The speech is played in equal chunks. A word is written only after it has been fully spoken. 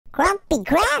Grumpy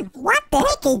Gran, what the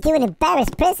heck are you doing in Barry's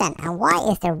prison? And why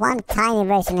is there one tiny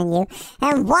version of you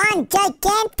and one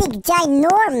gigantic,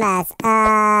 ginormous?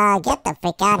 Get the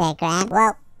frick out of here, Gran.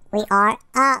 Well, we are,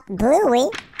 Bluey,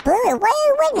 wait a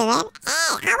minute.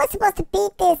 Hey, I was supposed to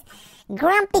beat this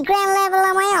Grumpy Gran level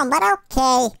on my own, but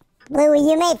okay. Bluey,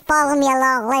 you may follow me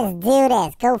along. Let's do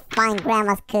this. Go find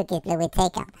Grandma's cookies, Bluey.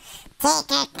 Take them. Take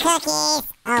her cookies.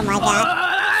 Oh, my God.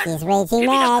 She's raging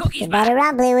mad. You better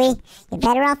run, Bluey. You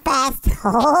better run fast.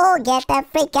 Oh, get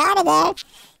that freak out of there.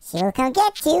 She will come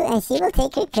get you, and she will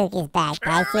take your cookies back.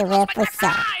 Right, she will for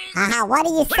sure. What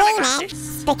do you say, man?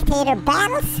 Spectator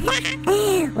battles?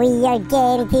 We are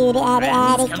getting to the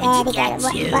attic.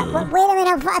 Wait a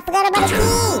minute, I forgot about the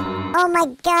key. Oh my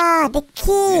God, the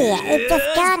key. It just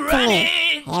got to me.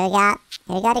 Here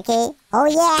we go, the key. Oh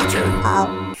yeah.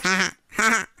 Oh,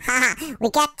 we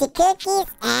got the cookies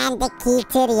and the key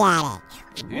to the attic.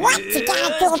 What you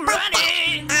gonna do about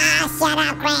that? Shut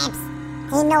up, Gramps.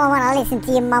 You know I want to listen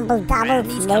to your mumble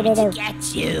doubles. No. Okay,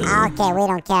 we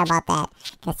don't care about that.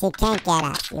 Because you can't get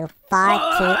us. You're far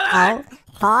too old,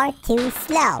 far too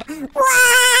slow.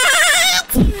 What?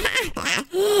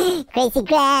 Crazy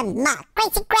Grandma,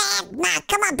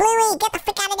 come on, Bluey, get the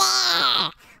frick out of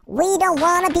there. We don't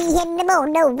want to be here anymore.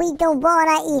 No, we don't want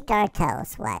to eat our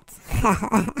toes. What?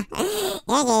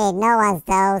 Okay, no one's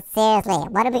toes. Seriously,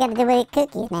 what are we going to do with the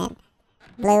cookies, man?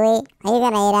 Bluey, are you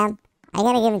going to eat them? Are you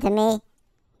going to give them to me?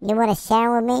 You want to share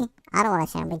them with me? I don't want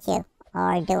to share them with you.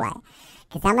 Or do I?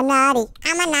 Because I'm a naughty.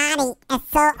 And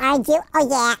so are you. Oh,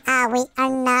 yeah. We are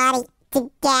naughty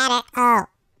together. Oh,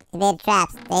 they're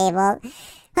traps. They will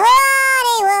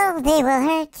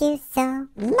hurt you so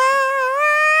much.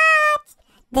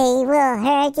 They will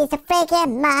hurt you so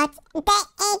freaking much. They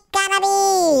ain't gonna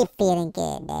be feeling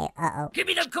good. Uh-oh. Give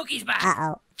me the cookies back.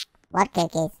 Uh-oh. What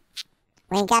cookies?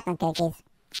 We ain't got them cookies.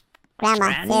 Grandma,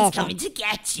 Granny's coming to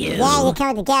get you. Yeah, you're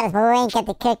coming to get us, but we ain't got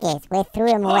the cookies. We threw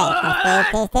them away because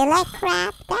they tasted like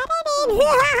crap.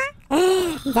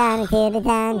 Down to the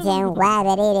dungeon,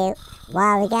 wabbity-doo.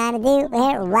 What we gonna do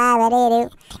here, wabbity-doo?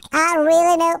 I don't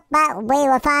really know, but we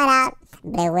will find out.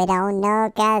 But we don't know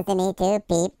cause they need to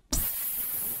pee.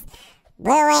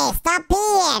 Bluey, stop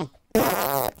peeing!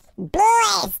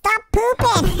 Bluey, stop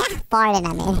pooping! Farting,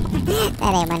 I mean.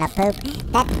 That ain't no poop.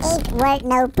 That ain't worth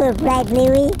no poop, right,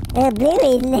 Bluey?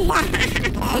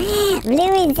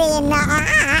 Bluey's saying no,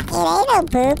 it ain't no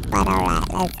poop. But alright,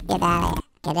 let's get out of here.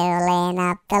 Doodling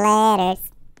up the ladders.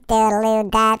 Doodling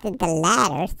down the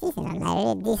ladders. These are not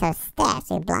ladders, these are stairs.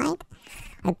 Are you blind?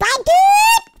 I'm blind,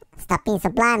 dude! Stop being so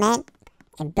blind, man.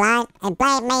 I'm blind,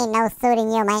 man. No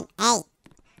suiting you, man. Hey,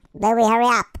 Bluey, hurry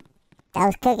up.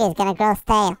 Those cookies gonna grow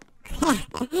stale.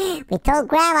 We told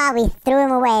Grandma we threw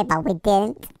them away, but we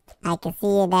didn't. I can see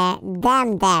you there,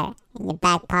 them there, in your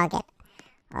back pocket.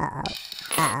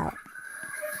 Uh-oh.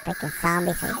 Freaking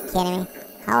zombies, are you kidding me?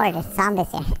 How are the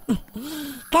zombies here?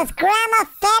 Cause Grandma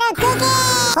fed her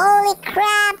cookies! Holy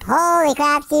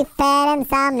crap, she fed them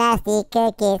some nasty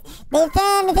cookies. They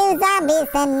turned into zombies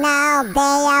and now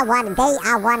they are one a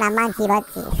munchy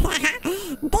butsy.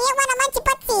 They want a munchy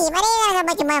butsy, but they don't have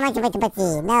munchy butsy.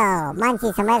 No, munchy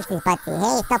some else's butsy.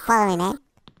 Hey, stop following me.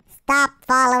 Stop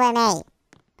following me.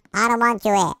 I don't want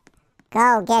you here.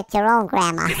 Go get your own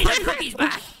grandma. Give me the cookies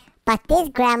back. But this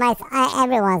grandma is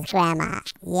everyone's grandma.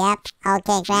 Yep.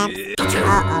 Okay, Gramps.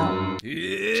 Uh-oh.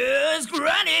 Here's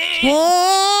Granny.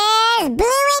 Here's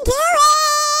Bluey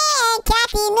and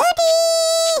Cathy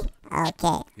Nudie.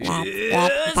 Okay, let's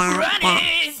get down.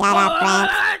 Shut up,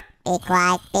 Gramps. Be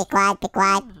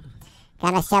quiet.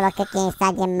 Gonna shove a cookie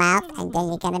inside your mouth, and then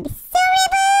you're gonna be sorry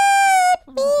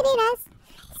about beating us.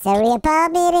 Sorry about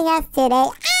beating us today.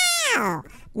 Ow!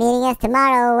 Meeting us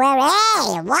tomorrow where,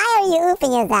 hey, why are you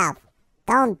oofing yourself?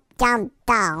 Don't jump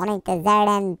down into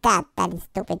certain that is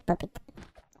stupid puppet.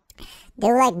 Do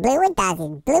like Bluey does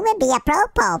it. Bluey be a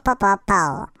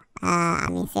po. I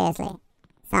mean, seriously.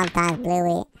 Sometimes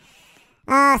Bluey,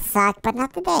 suck, but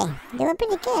not today. Doing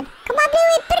pretty good. Come on,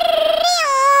 Bluey.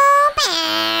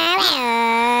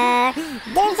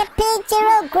 There's a picture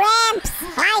of Gramps.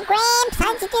 Hi, Gramps.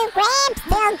 How'd you do, Gramps?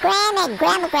 Tell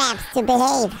Grandma Gramps to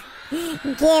behave.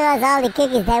 Give us all the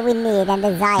cookies that we need and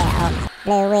desire. Oh,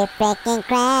 Bluey freaking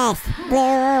crash.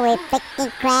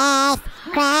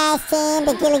 Crashing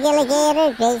the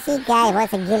gilligator. Crazy guy.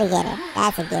 What's a gilligator?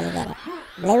 That's a gilligator.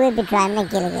 Bluey be driving a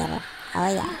gilligator. Oh,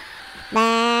 yeah.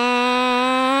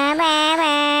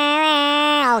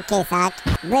 Okay, Sock.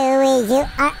 Bluey, you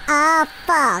are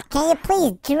awful. Can you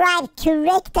please drive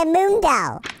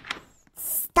correctamundo?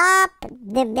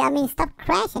 stop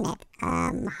crashing it.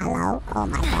 Hello? Oh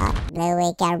my god.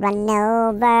 Bluey got run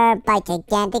over by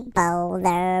gigantic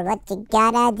boulder. What you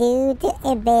gotta do to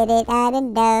evade it? I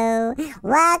don't know.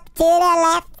 Walk to the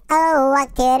left, oh, walk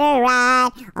to the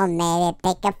right. Or maybe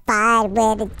pick a fight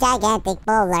with a gigantic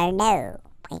boulder. No.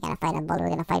 We're gonna fight a boulder, we're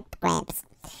gonna fight Gramps.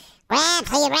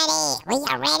 Gramps, are you ready? We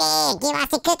are ready. Give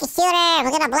us a cookie shooter.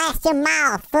 We're gonna blast your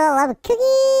mouth full of cookies.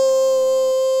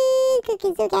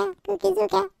 Cookies, okay. Cookies,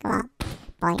 okay. Come on.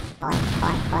 Boing, boing,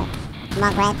 boing, boing. Come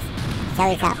on, Gramps. Show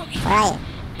yourself. Where are you?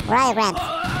 Where are you, Gramps?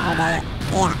 Oh, there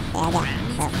you are. Yeah.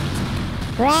 So,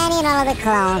 Granny and all of the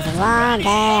clones want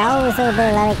their also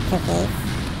beloved cookies.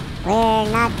 We're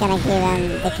not gonna give them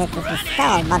the cookies we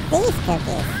stole, but these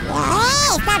cookies. Yeah.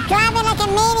 Hey, stop driving like a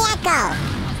maniac!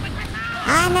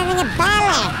 I'm having a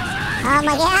battle! Oh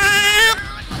my god!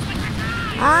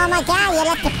 Oh my god, you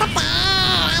left the pepper!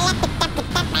 I left the pepper!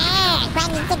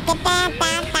 Granny took the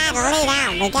lay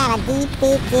down! We gotta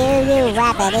defeat you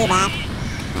rapidly back!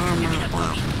 Oh my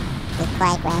god. Be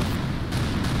quiet, Gramps.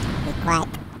 Be quiet.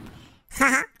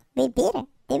 Haha, we beat her.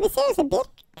 Did we seriously beat her?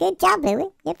 Good job,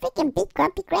 Louie. You freaking beat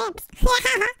Grumpy Gramps.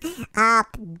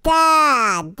 Up,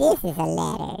 duh! This is a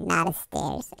ladder, not a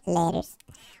stairs. Ladders.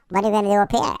 What are you gonna do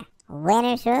up here?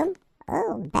 Winner's room?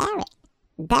 Oh, Barry.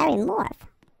 Barry Morph.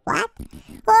 What?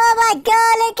 Oh my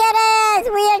god, look at us!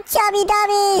 We are chubby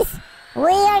dummies!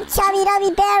 We are chubby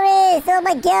dummy berries! Oh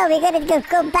my god, we're gonna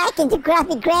go back into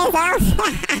Grumpy Gran's house?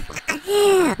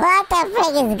 What the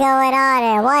frick is going on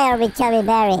here? Why are we chubby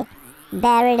berry?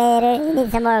 Barry later, you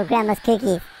need some more of Grandma's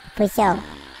cookies. For sure.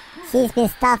 She's been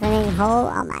stuffing in hole.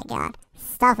 Oh my god.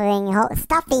 Stuffing in hole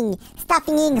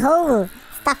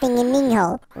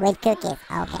with cookies.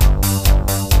 Okay.